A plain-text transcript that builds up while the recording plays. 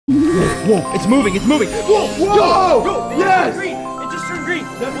Whoa, it's moving, it's moving. Whoa, Whoa! Yo, Yes! green. It just turned green.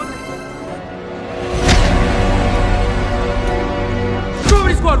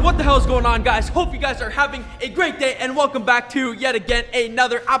 Stromedy Squad, what the hell is going on, guys? Hope you guys are having a great day, and welcome back to, yet again,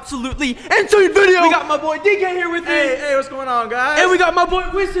 another absolutely insane video. We got my boy DK here with me. Hey, what's going on, guys? And we got my boy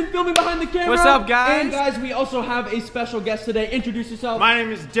Winston filming behind the camera. What's up, guys? And guys, we also have a special guest today. Introduce yourself. My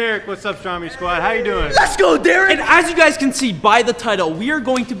name is Derek. What's up, Stromedy Squad? How you doing? Let's go, Derek! And as you guys can see by the title, we are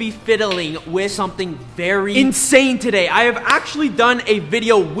going to be fiddling with something very insane today. I have actually done a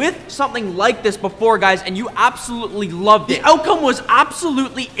video with something like this before, guys, and you absolutely loved it. The outcome was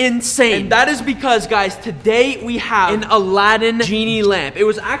absolutely insane. And that is because, guys, today we have an Aladdin Genie lamp. It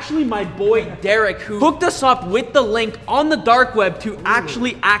was actually my boy Derek who hooked us up with the link on the dark web to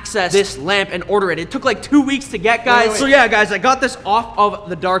actually access this lamp and order it. It took like 2 weeks to get, guys. So yeah, guys, I got this off of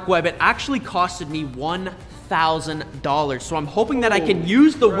the dark web. It actually costed me $1,000. So I'm hoping that I can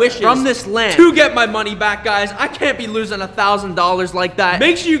use the wishes from this lamp to get my money back, guys. I can't be losing $1,000 like that.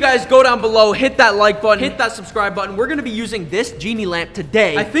 Make sure you guys go down below, hit that like button, hit that subscribe button. We're gonna be using this Genie lamp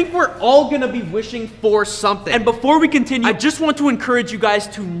today. I think we're all gonna be wishing for something. And before we continue, I just want to encourage you guys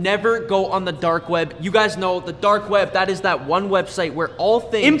to never go on the dark web. You guys know the dark web, that is that one website where all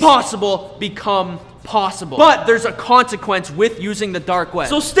things impossible become possible. But there's a consequence with using the dark web.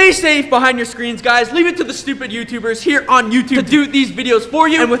 So stay safe behind your screens, guys. Leave it to the stupid YouTubers here on YouTube to do these videos for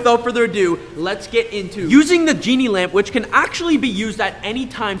you. And without further ado, let's get into using the Genie lamp, which can actually be used at any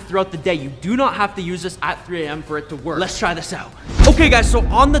time throughout the day. You do not have to use this at 3 a.m. for it to work. Let's try this out. Okay, guys, so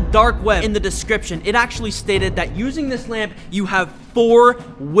on the dark web, in the description, it actually stated that using this lamp, you have 4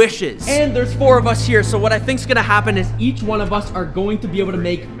 wishes. And there's 4 of us here, so what I think's gonna happen is each one of us are going to be able to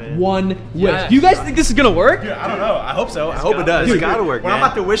make one wish. Yes. Do you guys think this is gonna work? Yeah, I don't know. I hope so. I hope it does. It's gotta work, What I'm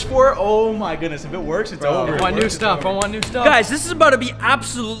about to wish for, oh my goodness, if it works, it's over. I want new stuff. I want new stuff. Guys, this is about to be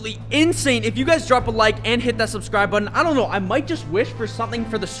absolutely insane. If you guys drop a like and hit that subscribe button, I don't know, I might just wish for something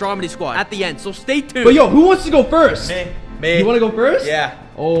for the Stromedy Squad at the end, so stay tuned. But yo, who wants to go first? Me. You want to go first? Yeah.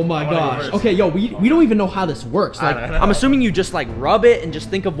 Oh my gosh. Okay, yo, we don't even know how this works. Like, I'm assuming you just like rub it and just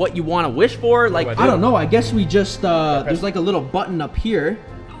think of what you want to wish for. Like, I don't know. I guess we just there's like a little button up here.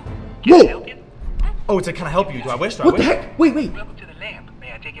 Whoa! Oh, it's to kind of help you. Do I wish? What the heck? Wait. Welcome to the lamp.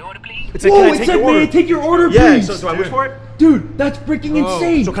 May I take your order, please? It's like, Whoa, can I it take said, your order? may I take your order, Yeah, please? so do I wish for it? Dude, that's freaking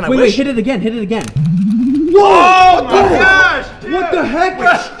insane. So can I wait, wish? hit it again, hit it again. Whoa! Whoa! Oh my gosh! What the heck?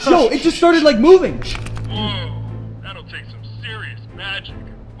 Yo, it just started like moving. Whoa, that'll take some serious magic.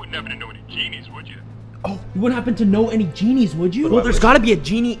 Wouldn't happen to know any genies, would you? Oh, you wouldn't happen to know any genies, would you? Well, there's got to be a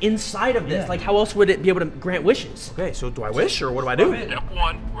genie inside of this. Like, how else would it be able to grant wishes? Okay, so do I wish or what do I do? Step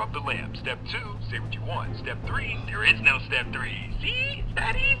 1, rub the lamp. Step 2, say what you want. Step 3, there is no step 3. See? It's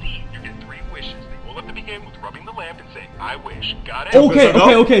that easy. You get 3 wishes. They all have to begin with rubbing the lamp and saying, I wish. Got it?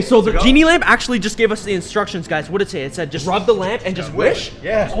 Okay. So the Genie lamp actually just gave us the instructions, guys. What did it say? It said just rub the lamp and just wish?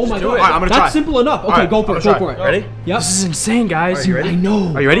 Yeah. Oh my god. All right, I'm gonna try. That's simple enough. Okay, All right, go for it. I'm Go gonna for try. it. Ready? Yep. This is insane, guys. Are you ready? I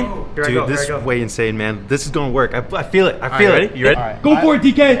know. Are you ready? Here I Dude, go, this here I is go. way insane, man. This is gonna work. I feel it. I feel it. ready? You ready? All right. Go for it,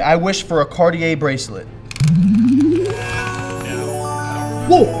 DK. I wish for a Cartier bracelet.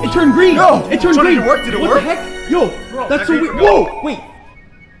 Whoa, it turned green. No, it turned so green. Did it work? Did it what work? the heck? Yo, that's so weird. Whoa, wait.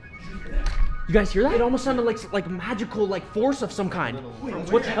 You guys hear that? It almost sounded like magical, like force of some kind.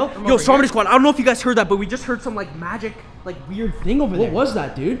 What the hell? Yo, Stromedy Squad, I don't know if you guys heard that, but we just heard some like magic, like weird thing over there. What was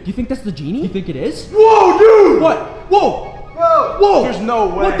that, dude? Do you think that's the genie? Do you think it is? Whoa, dude! What? Whoa! Bro, Whoa! There's no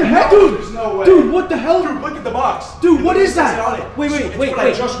way. What the heck, No, dude? There's no way. Dude, what the hell? Dude, look at the box. Dude, what is It says that? on it. Wait. It's what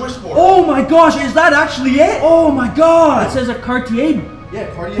I just wished for. Oh my gosh, is that actually it? Oh my god! It says a Cartier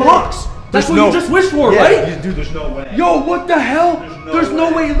Yeah, Cartier. box. That's what you just wished for, Yeah, right? Dude, there's no way. Yo, what the hell? There's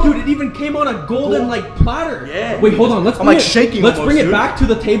no way. Dude, it even came on a golden like platter. Yeah. Wait, hold on. Let's I'm bring like shaking Let's almost, bring it dude. back to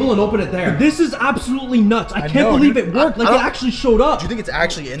the table and open it there. This is absolutely nuts. I can't know, believe dude. it worked. Like I it don't- actually showed up. Do you think it's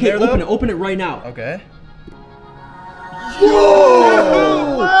actually in Okay, there though? open it right now. Okay.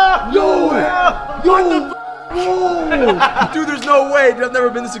 Yo! Dude, there's no way. Dude, I've never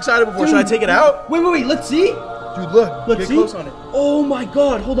been this excited before. Should I take it out? Wait. Let's see. Dude, look. Let's Get see. close on it. Oh my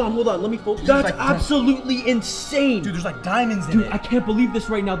god. Hold on. Let me focus. Dude, That's like- absolutely insane. Dude, there's like diamonds in Dude, it. I can't believe this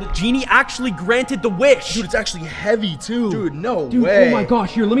right now. The genie actually granted the wish. Dude, it's actually heavy too. Dude, no Dude, way. oh my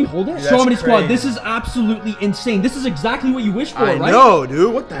gosh. Here, let me hold it. Dude, that's Stromedy Squad, crazy. this is absolutely insane. This is exactly what you wished for, I right? know,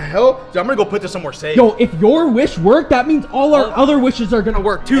 dude. What the hell? Dude, I'm gonna go put this somewhere safe. Yo, if your wish worked, that means all our other wishes are gonna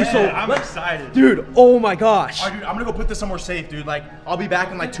work too. Yeah, So I'm excited. dude, oh my gosh. All right, dude, I'm gonna go put this somewhere safe, dude. Like, I'll be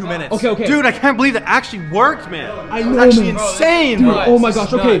back in like 2 minutes. Okay. Dude, I can't believe that actually worked, man. I That know, was actually man. insane. Dude, Nuts. oh my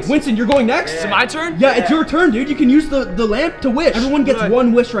gosh. Okay, Nuts. Winston, you're going next? Is it my turn? Yeah, it's your turn, dude. You can use the lamp to wish. Everyone gets Good.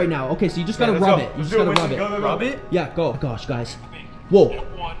 one wish right now. Okay, so you just gotta let's rub go. it. You Let's just do it, gotta rub Winston. it. Go. Rub it? Yeah, go. Gosh, guys. Whoa.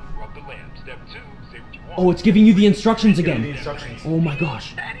 Step 1, Oh, it's giving you the instructions again. The instructions. Oh my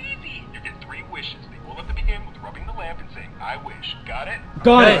gosh. That easy. You get 3 wishes. They all have to begin with rubbing the lamp and saying, I wish. Got it?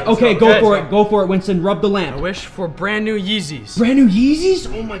 Got it. Okay, go for go. it. Go for it, Winston. Rub the lamp. I wish for brand new Yeezys. Brand new Yeezys?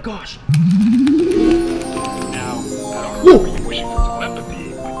 Oh my gosh. Now, I don't know where you're wishing for telepathy,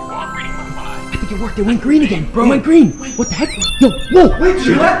 but you are reading my mind. I think it worked. It went green again. Bro. It went green. What the heck? Yo, whoa. Wait, did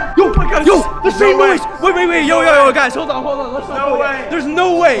you hear that? Yo, my God. Yo, the same noise. Wait, yo, guys, hold on. Let's not go yet. There's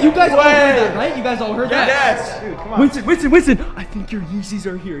no way. You guys all heard that, right? You guys all heard that? Yes. Dude, come on. Winston. I think your Yeezys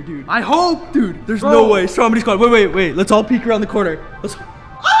are here, dude. I hope. Dude, there's no way. Stromedy's gone. Wait. Let's all peek around the corner. Let's. Bro!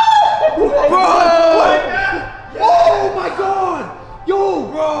 Oh my God! Yo!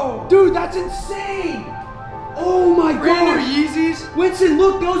 Bro! Dude, that's insane! Oh my God! Brand new Yeezys? Winston,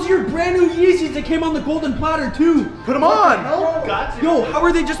 look, those are your brand new Yeezys that came on the golden platter too. Put them on. Yo, how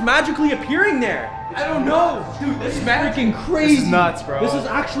are they just magically appearing there? I don't know. Dude, this is freaking crazy. This is nuts, bro. This is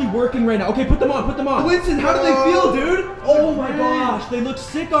actually working right now. Okay, put them on. Winston, how do they feel, dude? Oh my gosh, they look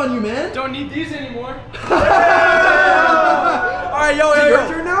sick on you, man. Don't need these anymore. Alright, yo. Your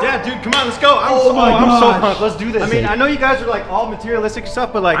turn now? Yeah, dude, come on, let's go. I'm so pumped. Let's do this. I mean, I know you guys are like all materialistic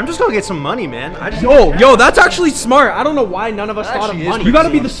stuff, but like, I'm just gonna get some money, man. Yo, that's actually smart. I don't know why none of us thought of actually is money. pretty You gotta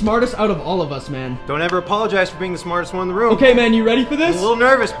be smart. the smartest out of all of us, man. Don't ever apologize for being the smartest one in the room. Okay, man, you ready for this? I'm a little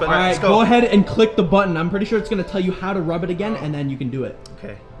nervous, but Alright, let's go. go ahead and click the button. I'm pretty sure it's gonna tell you how to rub it again, and then you can do it.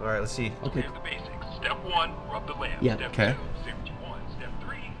 Okay, all right, let's see. Okay. Here's the basics. Step 1, rub the lamp. Yeah. Step Okay. 2, say what you want. Step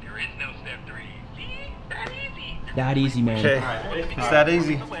 3, there is no step 3. See? That easy. That easy, man. Okay, it's that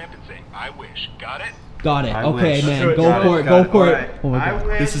easy. The lamp and saying, I wish. Got it? Got it. I Okay, wish. man. Got Go it. for it. Got Go it. for it. Alright. Oh my I God.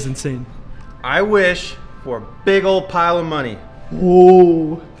 wish- This is insane. I wish for a big old pile of money.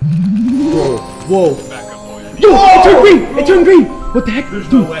 Whoa. Whoa. Back up, boys. Yo, it turned green. It turned green. What the heck?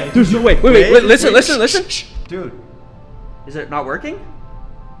 There's no way. There's no way. Wait. Listen. Dude. Is it not working?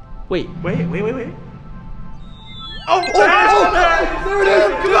 Wait. Oh, There it is.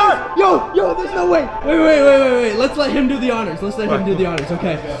 Come on. Yo, there's no way. Wait. Let's let him do the honors.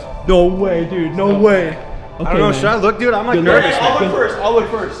 Okay. No way, dude. No way. Okay, I don't know, man. should I look, dude? I'm like Good luck. nervous. I'll look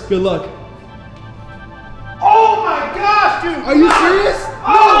first. Good luck. Oh my gosh, dude. Are you serious?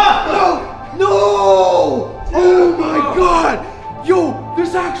 No! Oh my God! Yo,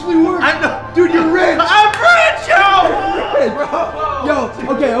 this actually worked. I know. Dude, you're rich. I'm rich,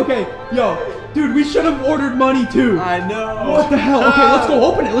 Yo, okay. Yo, dude, we should have ordered money too. I know. What the hell? Okay, let's go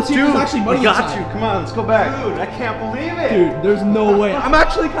open it. Let's see if there's actually money we got inside. you. Come on, let's go back. Dude, I can't believe it. Dude, there's no way. I'm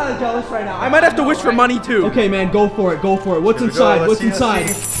actually kind of jealous right now. I might have to wish for money too. Okay, man, go for it. What's Here we go. inside? Let's What's see, inside?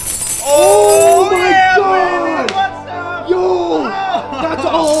 let's see. Oh my yeah, God! baby, what's up? Yo, that's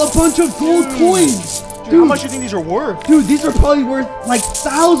all a bunch of gold coins. Dude, how much do you think these are worth? Dude, these are probably worth like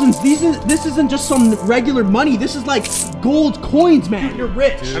thousands. This isn't just some regular money. This is like gold coins, man. You're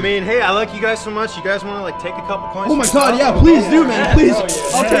rich. I mean, hey, I like you guys so much. You guys want to like take a couple coins? Oh my from God, yourself? yeah, please do, man. Please. Hell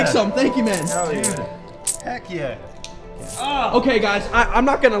yeah. I'll take some. Thank you, man. Heck yeah. Okay, guys, I'm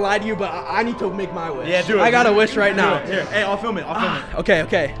not gonna lie to you, but I need to make my wish. Yeah, do it. I got a wish right now. Here, hey, I'll film it.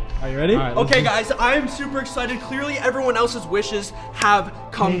 Okay. Are you ready? Okay, guys, I am super excited. Clearly, everyone else's wishes have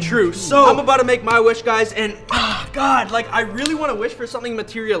come true. So, I'm about to make my wish, guys, and God, like, I really want to wish for something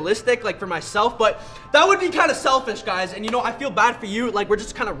materialistic, like for myself, but that would be kind of selfish, guys. And you know, I feel bad for you. Like, we're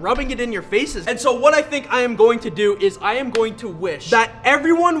just kind of rubbing it in your faces. And so, what I think I am going to do is I am going to wish that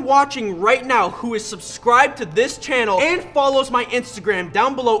everyone watching right now who is subscribed to this channel and follows my Instagram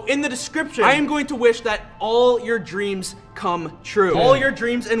down below in the description, I am going to wish that all your dreams come true. All your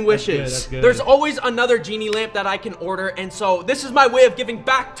dreams and wishes. That's good. There's always another Genie lamp that I can order, and so this is my way of giving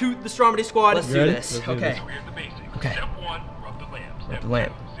back to the Stromedy squad. Let's do ready? this. Let's do Okay. So here's the basics. Okay. Step 1, rub the lamp. Step the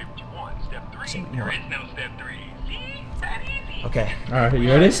lamp. 2, say what you want. Step 3, Say what you there want. is no step 3. See? That easy. Okay. All right, you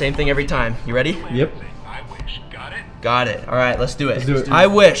ready? Same thing every time. You ready? Yep. Say, I wish. Got it? Got it. All right, let's do it. Let's do it. I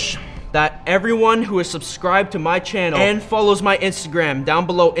wish that everyone who is subscribed to my channel and follows my Instagram down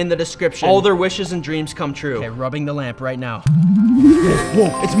below in the description, all their wishes and dreams come true. Okay, rubbing the lamp right now.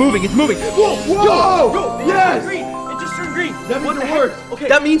 Whoa, it's moving. Whoa! Yo, yes! It just turned green. That means it worked. Okay.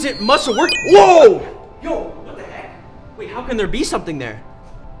 That means it must have worked. Whoa! Yo, what the heck? Wait, how can there be something there?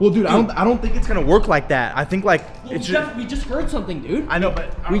 Well, dude, I don't think it's gonna work like that. I think like Well, it's just. we just heard something, dude. I know,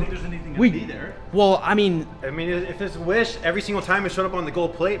 but I don't think there's anything to be there. Well, I mean, if it's a wish, every single time it showed up on the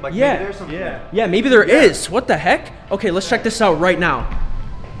gold plate, like Yeah. maybe there's something there. yeah, maybe there is. What the heck? Okay, let's check this out right now.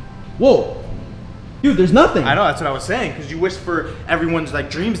 Whoa. Dude, there's nothing. I know, that's what I was saying, because you wish for everyone's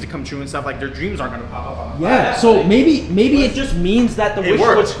like dreams to come true and stuff, like their dreams aren't gonna pop up on the Yeah, so maybe it just means that the wish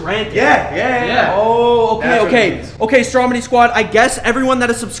was granted. Yeah. Oh, okay. That's Okay, Stromedy Squad, I guess everyone that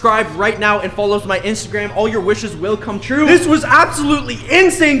is subscribed right now and follows my Instagram, all your wishes will come true. This was absolutely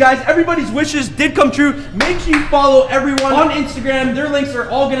insane, guys. Everybody's wishes did come true. Make sure you follow everyone on Instagram. Their links are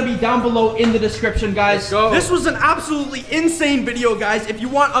all gonna be down below in the description, guys. This was an absolutely insane video, guys. If you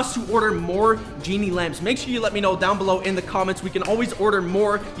want us to order more Genie lamps, make sure you let me know down below in the comments. We can always order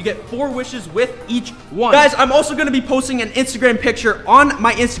more. You get 4 wishes with each one. Guys, I'm also going to be posting an Instagram picture on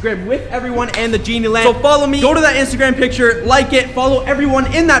my Instagram with everyone and the Genie lamp. So follow me, go to that Instagram picture, like it, follow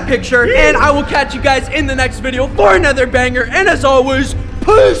everyone in that picture, and I will catch you guys in the next video for another banger. And as always,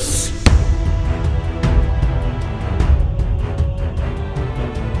 peace!